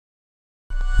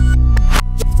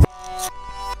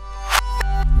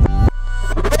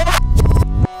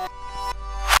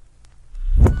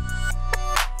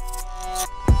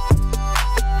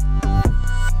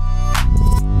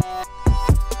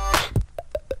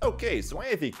Okay, so I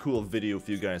have a cool video for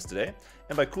you guys today.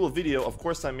 And by cool video, of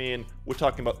course I mean we're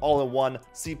talking about all-in-one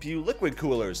CPU liquid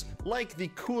coolers, like the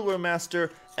Cooler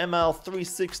Master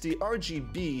ML360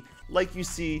 RGB, like you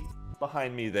see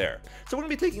behind me there. So we're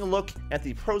going to be taking a look at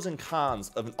the pros and cons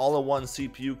of an all-in-one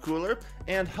CPU cooler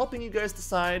and helping you guys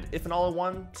decide if an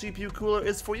all-in-one CPU cooler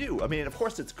is for you. I mean, of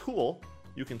course it's cool,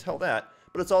 you can tell that,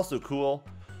 but it's also cool.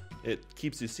 It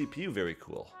keeps your CPU very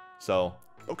cool. So,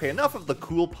 okay, enough of the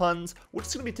cool puns. We're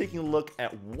just going to be taking a look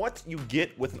at what you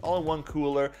get with an all-in-one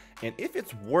cooler and if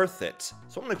it's worth it.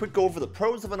 So I'm going to quick go over the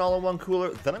pros of an all-in-one cooler,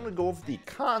 then I'm going to go over the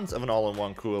cons of an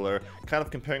all-in-one cooler, kind of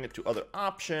comparing it to other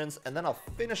options, and then I'll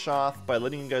finish off by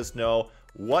letting you guys know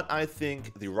what I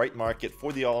think the right market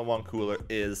for the all-in-one cooler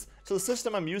is. So the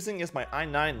system I'm using is my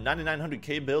i9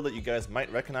 9900K build that you guys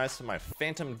might recognize from my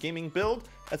Phantom Gaming build.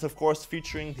 That's of course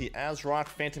featuring the ASRock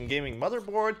Phantom Gaming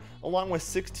motherboard, along with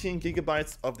 16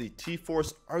 gigabytes of the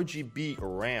T-Force RGB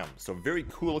RAM. So very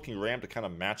cool looking RAM to kind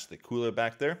of match the cooler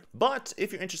back there. But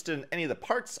if you're interested in any of the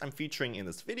parts I'm featuring in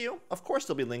this video, of course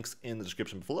there'll be links in the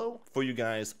description below for you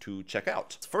guys to check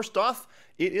out. First off,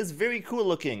 it is very cool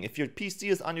looking. If your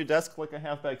PC is on your desk like I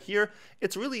have back here,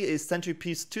 it's really a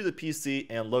centerpiece to the PC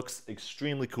and looks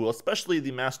extremely cool, especially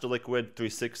the Master Liquid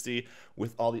 360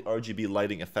 with all the RGB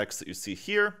lighting effects that you see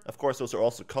here. Of course, those are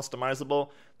also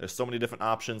customizable. There's so many different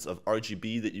options of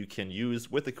RGB that you can use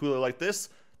with a cooler like this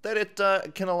that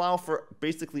it can allow for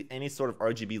basically any sort of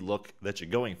RGB look that you're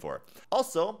going for.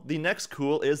 Also, the next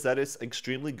cool is that it's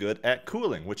extremely good at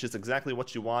cooling, which is exactly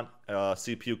what you want a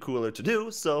CPU cooler to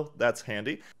do, so that's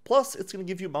handy. Plus, it's going to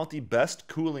give you about the best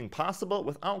cooling possible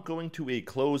without going to a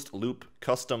closed loop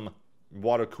custom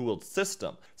water-cooled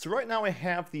system. So right now I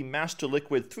have the Master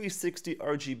Liquid 360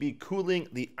 RGB cooling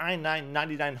the i9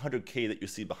 9900K that you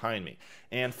see behind me.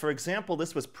 And for example,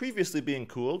 this was previously being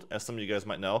cooled, as some of you guys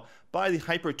might know, by the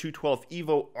Hyper 212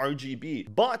 EVO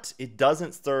RGB, but it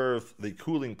doesn't serve the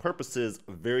cooling purposes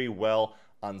very well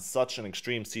on such an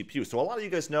extreme CPU. So a lot of you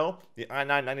guys know the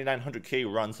i9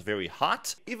 9900K runs very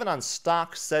hot. Even on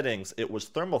stock settings, it was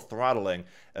thermal throttling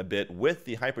a bit with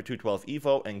the Hyper 212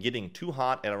 EVO and getting too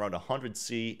hot at around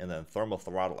 100C and then thermal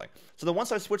throttling. So then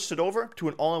once I switched it over to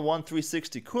an all-in-one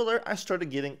 360 cooler, I started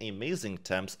getting amazing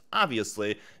temps,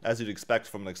 obviously, as you'd expect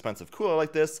from an expensive cooler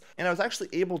like this, and I was actually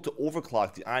able to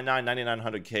overclock the i9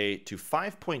 9900K to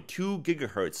 5.2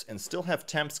 gigahertz and still have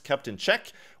temps kept in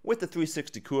check with the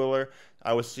 360 cooler.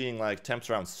 I was seeing like temps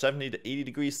around 70 to 80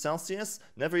 degrees Celsius,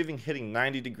 never even hitting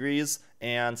 90 degrees,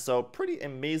 and so pretty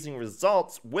amazing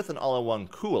results with an all-in-one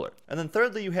cooler. And then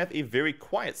thirdly, you have a very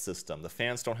quiet system. The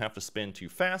fans don't have to spin too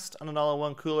fast on an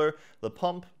all-in-one cooler. The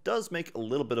pump does make a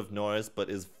little bit of noise, but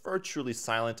is virtually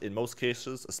silent in most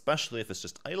cases, especially if it's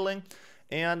just idling.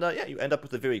 And yeah, you end up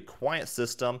with a very quiet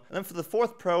system. And then for the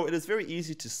fourth pro, it is very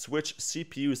easy to switch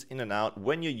CPUs in and out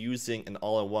when you're using an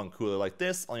all-in-one cooler like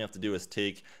this. All you have to do is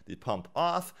take the pump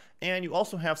off, and you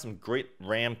also have some great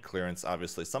RAM clearance,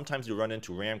 obviously. Sometimes you run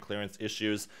into RAM clearance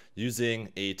issues using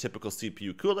a typical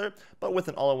CPU cooler, but with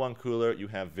an all-in-one cooler, you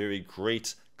have very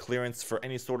great clearance for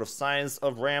any sort of size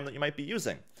of RAM that you might be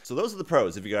using. So those are the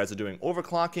pros if you guys are doing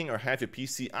overclocking or have your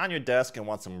PC on your desk and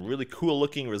want some really cool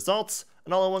looking results.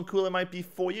 An all-in-one cooler might be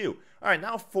for you. Alright,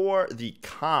 now for the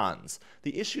cons.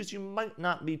 The issues you might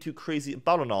not be too crazy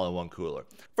about an all-in-one cooler.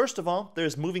 First of all,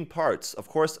 there's moving parts. Of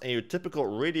course, a typical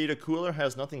radiator cooler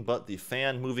has nothing but the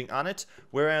fan moving on it,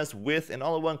 whereas with an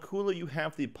all-in-one cooler, you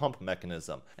have the pump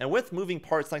mechanism. And with moving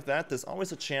parts like that, there's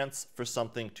always a chance for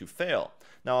something to fail.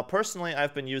 Now, personally,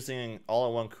 I've been using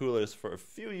all-in-one coolers for a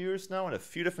few years now in a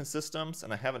few different systems,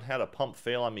 and I haven't had a pump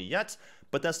fail on me yet,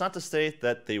 but that's not to say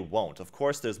that they won't. Of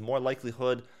course, there's more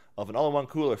likelihood of an all-in-one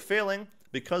cooler failing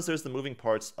because there's the moving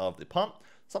parts of the pump,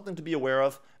 something to be aware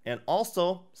of. And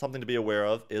also something to be aware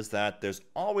of is that there's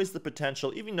always the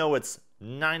potential, even though it's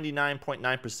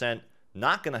 99.9%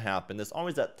 not going to happen, there's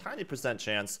always that tiny percent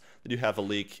chance that you have a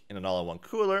leak in an all-in-one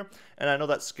cooler, and I know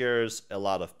that scares a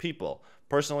lot of people.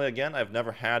 Personally, again, I've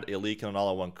never had a leak in an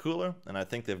all-in-one cooler, and I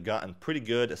think they've gotten pretty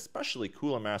good, especially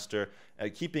Cooler Master,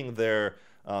 at keeping their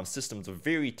systems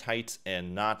very tight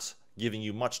and not giving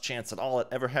you much chance at all at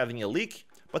ever having a leak.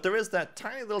 But there is that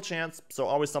tiny little chance, so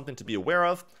always something to be aware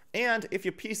of. And if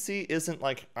your PC isn't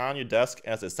like on your desk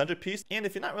as a centerpiece, and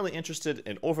if you're not really interested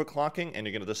in overclocking and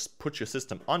you're going to just put your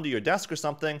system under your desk or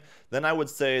something, then I would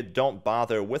say don't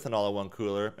bother with an all-in-one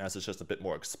cooler as it's just a bit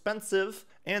more expensive.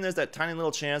 and there's that tiny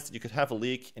little chance that you could have a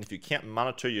leak, and if you can't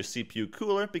monitor your CPU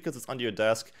cooler because it's under your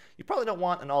desk, you probably don't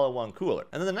want an all-in-one cooler.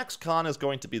 And then the next con is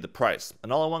going to be the price.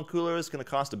 An all-in-one cooler is going to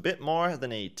cost a bit more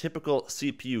than a typical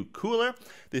CPU cooler.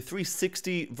 The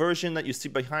 360 version that you see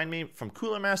behind me from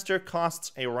Cooler Master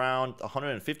costs around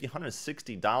 $150,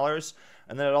 $160.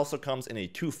 And then it also comes in a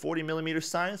 240mm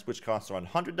size, which costs around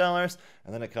 $100.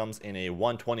 And then it comes in a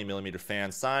 120mm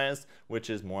fan size, which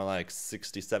is more like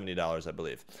 $60, $70, I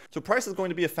believe. So price is going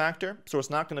to be a factor, so it's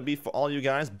not going to be for all you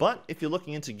guys. But if you're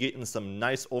looking into getting some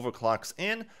nice overclocks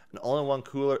in, an all-in-one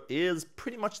cooler is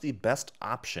pretty much the best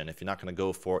option if you're not going to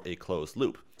go for a closed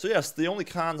loop. So yes, the only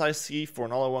cons I see for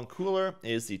an all-in-one cooler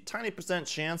is the tiny %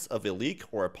 chance of a leak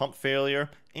or a pump failure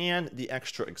and the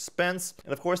extra expense.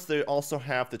 And of course, they also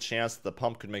have the chance that the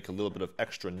pump could make a little bit of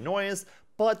extra noise,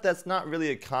 but that's not really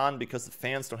a con because the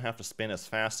fans don't have to spin as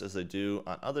fast as they do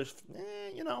on others.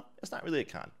 You know, it's not really a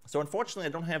con. So unfortunately,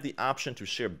 I don't have the option to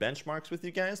share benchmarks with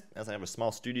you guys as I have a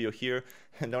small studio here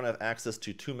and don't have access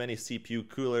to too many CPU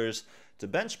coolers to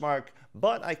benchmark,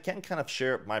 but I can kind of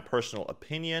share my personal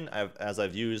opinion as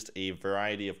I've used a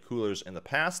variety of coolers in the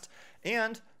past.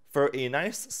 And for a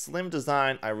nice slim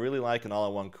design, I really like an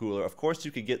all-in-one cooler. Of course,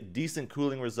 you could get decent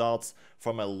cooling results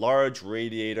from a large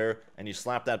radiator, and you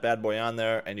slap that bad boy on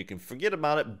there and you can forget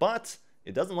about it, but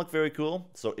it doesn't look very cool.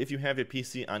 So if you have your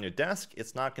PC on your desk,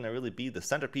 it's not going to really be the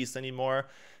centerpiece anymore,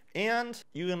 and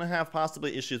you're going to have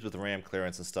possibly issues with RAM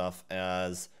clearance and stuff,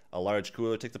 as a large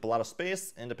cooler takes up a lot of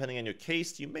space, and depending on your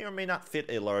case, you may or may not fit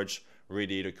a large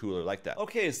radiator cooler like that.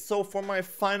 Okay, so for my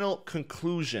final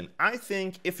conclusion, I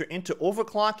think if you're into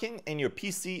overclocking and your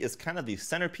PC is kind of the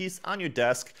centerpiece on your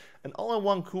desk, an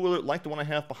all-in-one cooler like the one I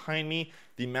have behind me,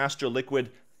 the Master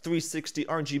Liquid 360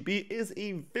 RGB, is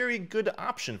a very good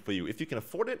option for you. If you can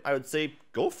afford it, I would say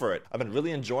go for it. I've been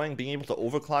really enjoying being able to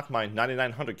overclock my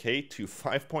 9900K to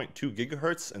 5.2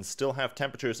 gigahertz and still have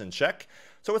temperatures in check,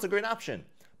 so it's a great option.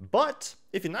 But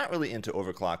if you're not really into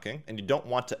overclocking and you don't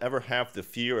want to ever have the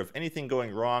fear of anything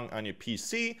going wrong on your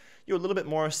PC, you're a little bit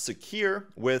more secure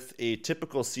with a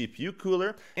typical CPU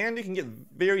cooler, and you can get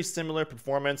very similar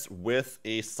performance with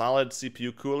a solid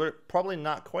CPU cooler. Probably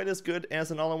not quite as good as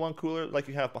an all-in-one cooler like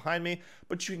you have behind me,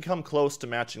 but you can come close to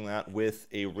matching that with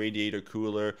a radiator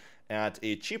cooler at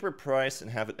a cheaper price and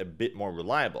have it a bit more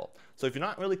reliable. So if you're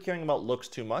not really caring about looks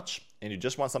too much and you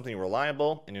just want something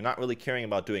reliable and you're not really caring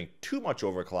about doing too much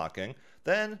overclocking,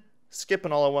 then skip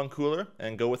an all-in-one cooler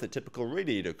and go with a typical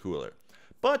radiator cooler.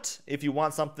 But if you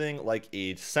want something like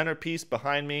a centerpiece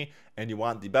behind me and you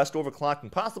want the best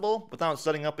overclocking possible without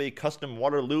setting up a custom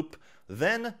water loop,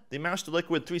 then the Master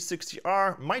Liquid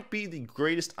 360R might be the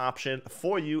greatest option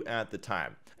for you at the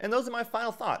time. And those are my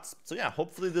final thoughts. So yeah,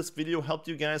 hopefully this video helped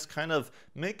you guys kind of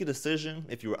make a decision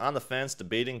if you were on the fence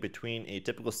debating between a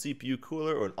typical CPU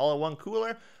cooler or an all-in-one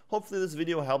cooler. Hopefully this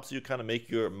video helps you kind of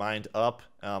make your mind up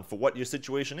for what your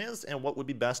situation is and what would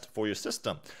be best for your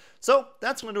system. So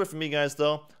that's going to do it for me, guys,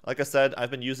 though. Like I said, I've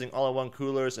been using all-in-one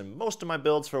coolers in most of my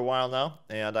builds for a while now,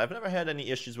 and I've never had any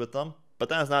issues with them. But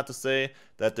that is not to say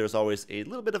that there's always a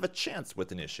little bit of a chance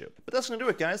with an issue. But that's going to do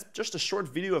it, guys. Just a short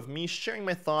video of me sharing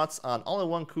my thoughts on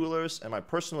all-in-one coolers and my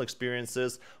personal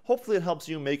experiences. Hopefully it helps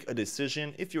you make a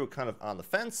decision if you were kind of on the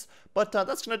fence. But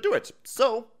that's going to do it.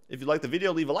 So if you liked the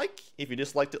video, leave a like. If you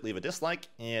disliked it, leave a dislike.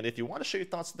 And if you want to share your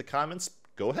thoughts in the comments,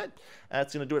 go ahead.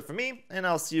 That's going to do it for me, and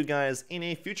I'll see you guys in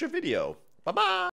a future video. Bye-bye!